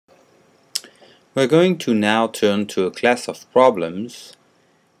We're going to now turn to a class of problems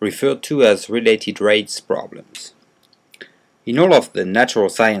referred to as related rates problems. In all of the natural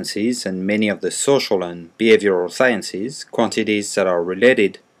sciences and many of the social and behavioral sciences, quantities that are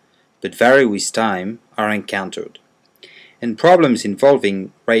related but vary with time are encountered. And problems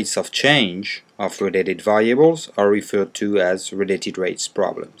involving rates of change of related variables are referred to as related rates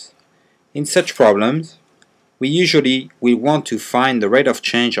problems. In such problems, we usually will want to find the rate of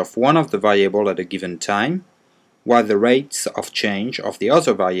change of one of the variables at a given time, while the rates of change of the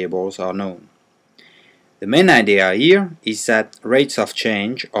other variables are known. The main idea here is that rates of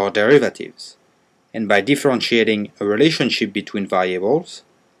change are derivatives, and by differentiating a relationship between variables,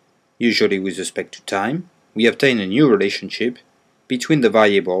 usually with respect to time, we obtain a new relationship between the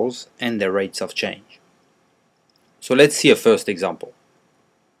variables and their rates of change. So let's see a first example.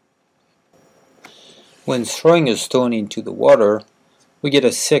 When throwing a stone into the water, we get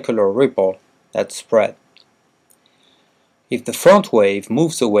a circular ripple that spreads. If the front wave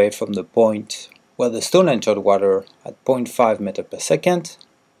moves away from the point where the stone entered water at 0.5 meters per second,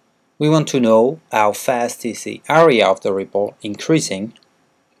 we want to know how fast is the area of the ripple increasing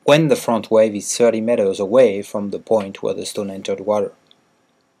when the front wave is 30 meters away from the point where the stone entered water.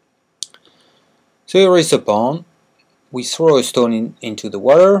 So here is the pond. We throw a stone into the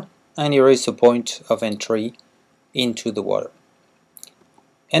water, and here is the point of entry into the water.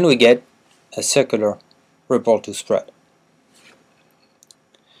 And we get a circular ripple to spread.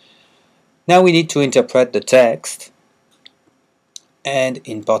 Now we need to interpret the text, and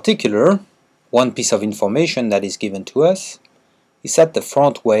in particular, one piece of information that is given to us is that the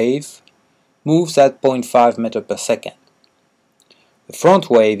front wave moves at 0.5 meters per second. The front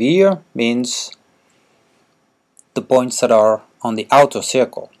wave here means the points that are on the outer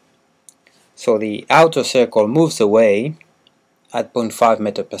circle. So the outer circle moves away at 0.5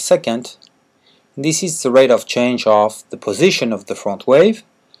 meters per second. This is the rate of change of the position of the front wave,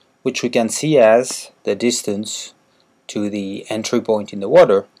 which we can see as the distance to the entry point in the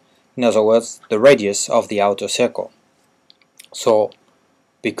water, in other words, the radius of the outer circle. So,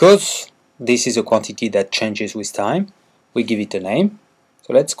 because this is a quantity that changes with time, we give it a name.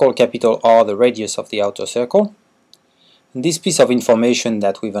 So let's call capital R the radius of the outer circle. And this piece of information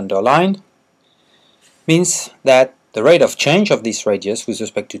that we've underlined means that the rate of change of this radius with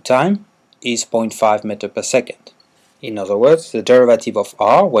respect to time is 0.5 meters per second. In other words, the derivative of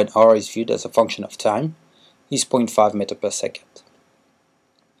r, when r is viewed as a function of time, is 0.5 meters per second.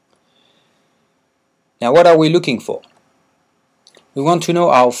 Now what are we looking for? We want to know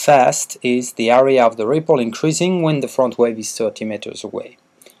how fast is the area of the ripple increasing when the front wave is 30 meters away.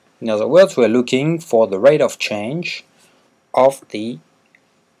 In other words, we are looking for the rate of change of the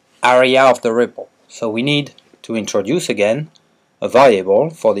area of the ripple. So we need to introduce again a variable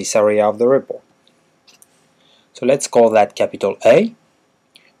for this area of the ripple. So let's call that capital A.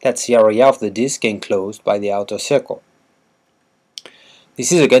 That's the area of the disk enclosed by the outer circle.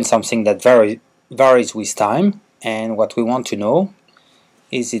 This is again something that varies with time, and what we want to know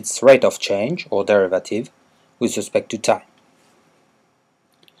is its rate of change or derivative with respect to time.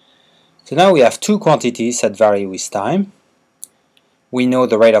 So now we have two quantities that vary with time. We know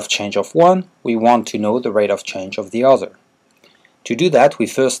the rate of change of one, we want to know the rate of change of the other. To do that, we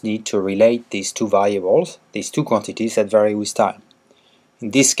first need to relate these two variables, these two quantities that vary with time.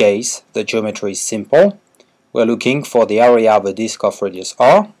 In this case, the geometry is simple. We're looking for the area of a disk of radius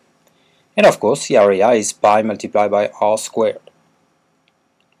r, and of course the area is pi multiplied by r squared.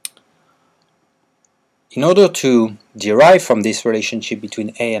 In order to derive from this relationship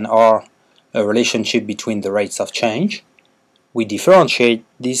between a and r a relationship between the rates of change, we differentiate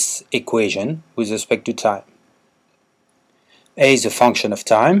this equation with respect to time. A is a function of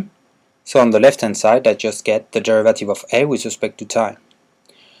time, so on the left hand side I just get the derivative of a with respect to time.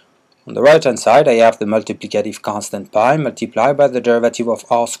 On the right hand side I have the multiplicative constant pi multiplied by the derivative of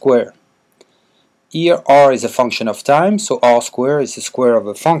r squared. Here r is a function of time, so r squared is the square of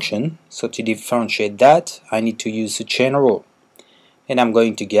a function, so to differentiate that I need to use the chain rule. And I'm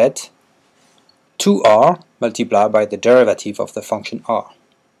going to get 2r multiplied by the derivative of the function r.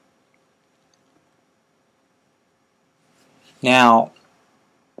 Now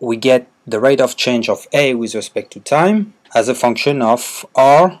we get the rate of change of a with respect to time as a function of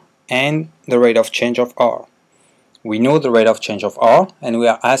r and the rate of change of r. We know the rate of change of r, and we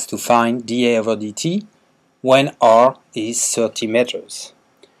are asked to find dA over dt when r is 30 meters.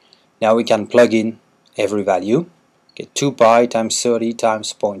 Now we can plug in every value, get 2 pi times 30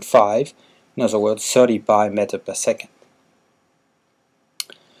 times 0.5, in other words 30 pi meters per second.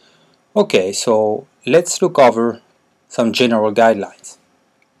 Okay, so let's look over some general guidelines.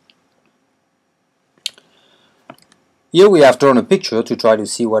 Here we have drawn a picture to try to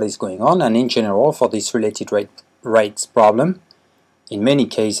see what is going on, and in general for this related rates problem, in many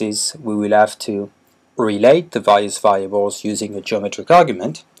cases we will have to relate the various variables using a geometric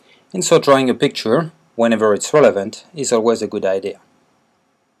argument, and so drawing a picture whenever it's relevant is always a good idea.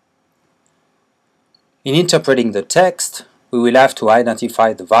 In interpreting the text, we will have to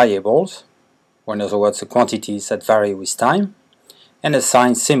identify the variables, or in other words the quantities that vary with time, and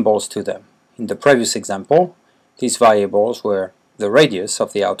assign symbols to them. In the previous example, these variables were the radius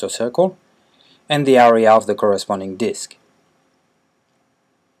of the outer circle and the area of the corresponding disk.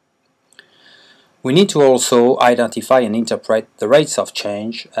 We need to also identify and interpret the rates of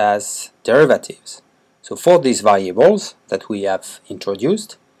change as derivatives. So for these variables that we have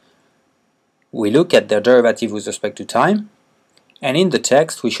introduced, we look at their derivative with respect to time, and in the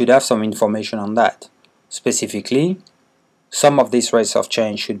text we should have some information on that. Specifically, some of these rates of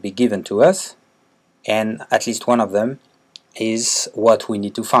change should be given to us, and at least one of them is what we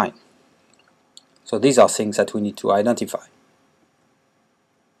need to find. So these are things that we need to identify.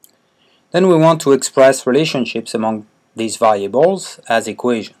 Then we want to express relationships among these variables as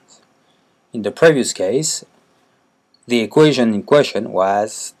equations. In the previous case, the equation in question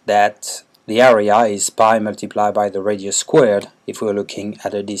was that the area is pi multiplied by the radius squared if we're looking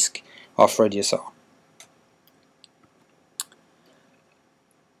at a disk of radius r.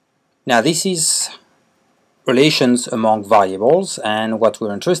 Now this is relations among variables, and what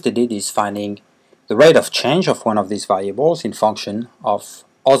we're interested in is finding the rate of change of one of these variables in function of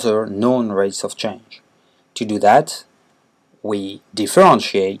other known rates of change. To do that, we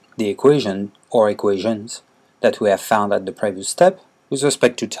differentiate the equation or equations that we have found at the previous step with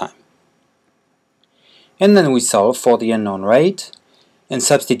respect to time. And then we solve for the unknown rate and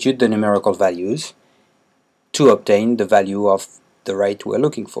substitute the numerical values to obtain the value of the rate we're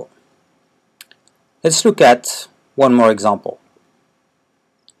looking for. Let's look at one more example.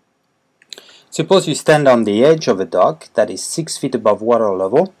 Suppose you stand on the edge of a dock that is 6 feet above water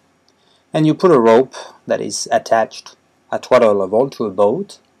level, and you put a rope that is attached at water level to a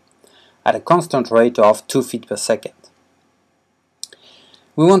boat at a constant rate of 2 feet per second.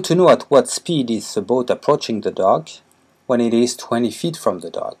 We want to know at what speed is the boat approaching the dock when it is 20 feet from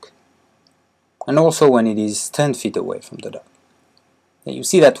the dock, and also when it is 10 feet away from the dock. You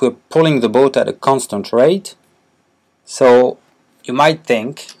see that we're pulling the boat at a constant rate, so you might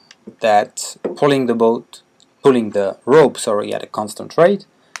think that pulling the rope at a constant rate,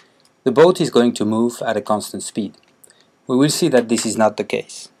 the boat is going to move at a constant speed. We will see that this is not the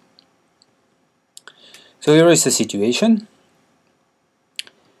case. So here is the situation,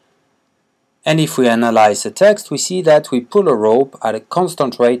 and if we analyze the text, we see that we pull a rope at a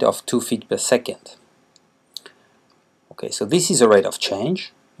constant rate of 2 feet per second. Okay, so this is a rate of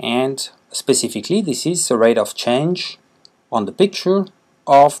change, and specifically this is the rate of change on the picture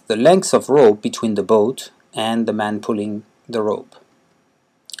of the length of rope between the boat and the man pulling the rope.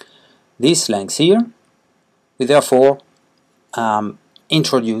 This length here, we therefore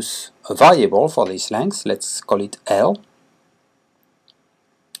introduce a variable for this length, let's call it L,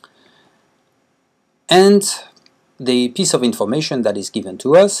 and the piece of information that is given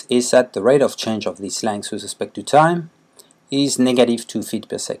to us is that the rate of change of this length with respect to time is negative 2 feet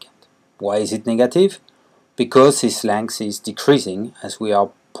per second. Why is it negative? Because this length is decreasing as we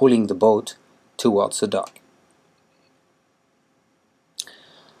are pulling the boat towards the dock.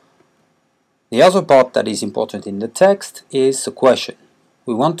 The other part that is important in the text is the question.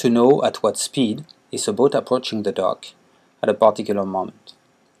 We want to know at what speed is the boat approaching the dock at a particular moment.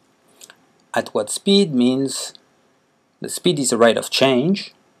 At what speed means the speed is the rate of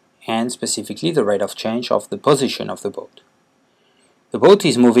change, and specifically the rate of change of the position of the boat. The boat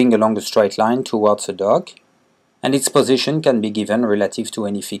is moving along a straight line towards the dock, and its position can be given relative to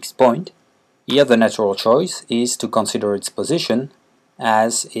any fixed point. Here the natural choice is to consider its position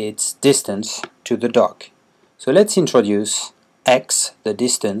as its distance to the dock. So let's introduce x, the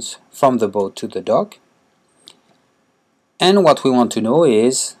distance from the boat to the dock, and what we want to know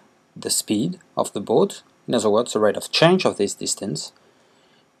is the speed of the boat, in other words the rate of change of this distance,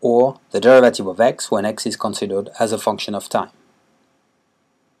 or the derivative of x when x is considered as a function of time.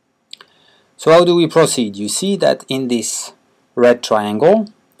 So how do we proceed? You see that in this red triangle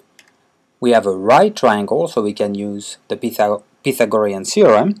we have a right triangle, so we can use the Pythagorean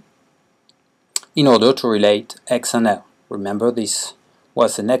theorem in order to relate x and L. Remember, this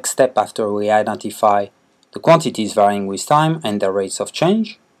was the next step after we identify the quantities varying with time and their rates of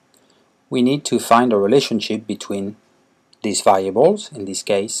change. We need to find a relationship between these variables, in this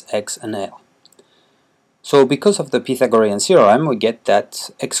case x and L. So because of the Pythagorean theorem, we get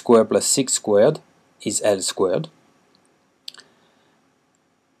that x squared plus 6 squared is L squared,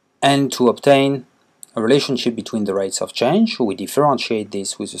 And to obtain a relationship between the rates of change, we differentiate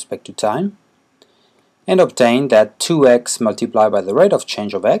this with respect to time, and obtain that 2x multiplied by the rate of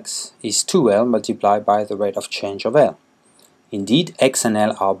change of x is 2l multiplied by the rate of change of l. Indeed, x and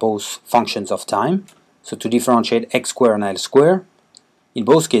l are both functions of time, so to differentiate x squared and l squared, in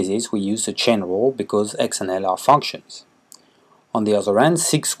both cases we use the chain rule because x and l are functions. On the other hand,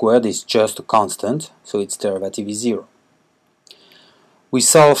 6 squared is just a constant, so its derivative is 0. We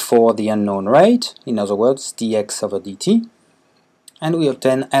solve for the unknown rate, in other words dx over dt, and we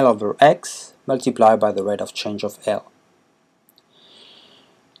obtain L over x multiplied by the rate of change of L.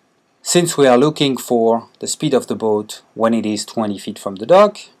 Since we are looking for the speed of the boat when it is 20 feet from the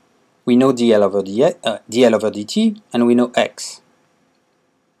dock, we know dl over dt and we know x.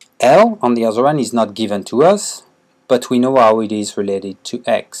 L, on the other hand, is not given to us, but we know how it is related to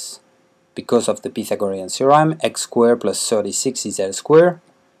x. Because of the Pythagorean theorem, x squared plus 36 is L squared.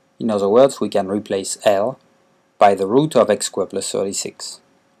 In other words, we can replace L by the root of x squared plus 36.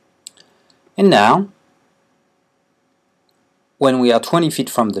 And now, when we are 20 feet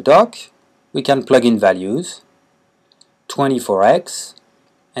from the dock, we can plug in values, 20 for x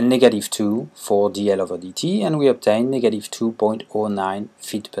and negative 2 for dl over dt, and we obtain negative 2.09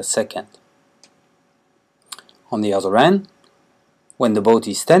 feet per second. On the other hand, when the boat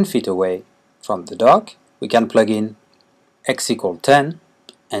is 10 feet away from the dock, we can plug in x equals 10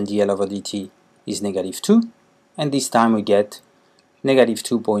 and dl over dt is negative 2, and this time we get negative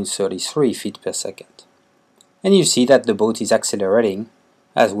 2.33 feet per second. And you see that the boat is accelerating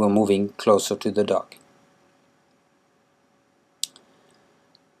as we're moving closer to the dock.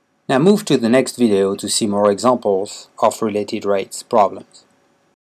 Now move to the next video to see more examples of related rates problems.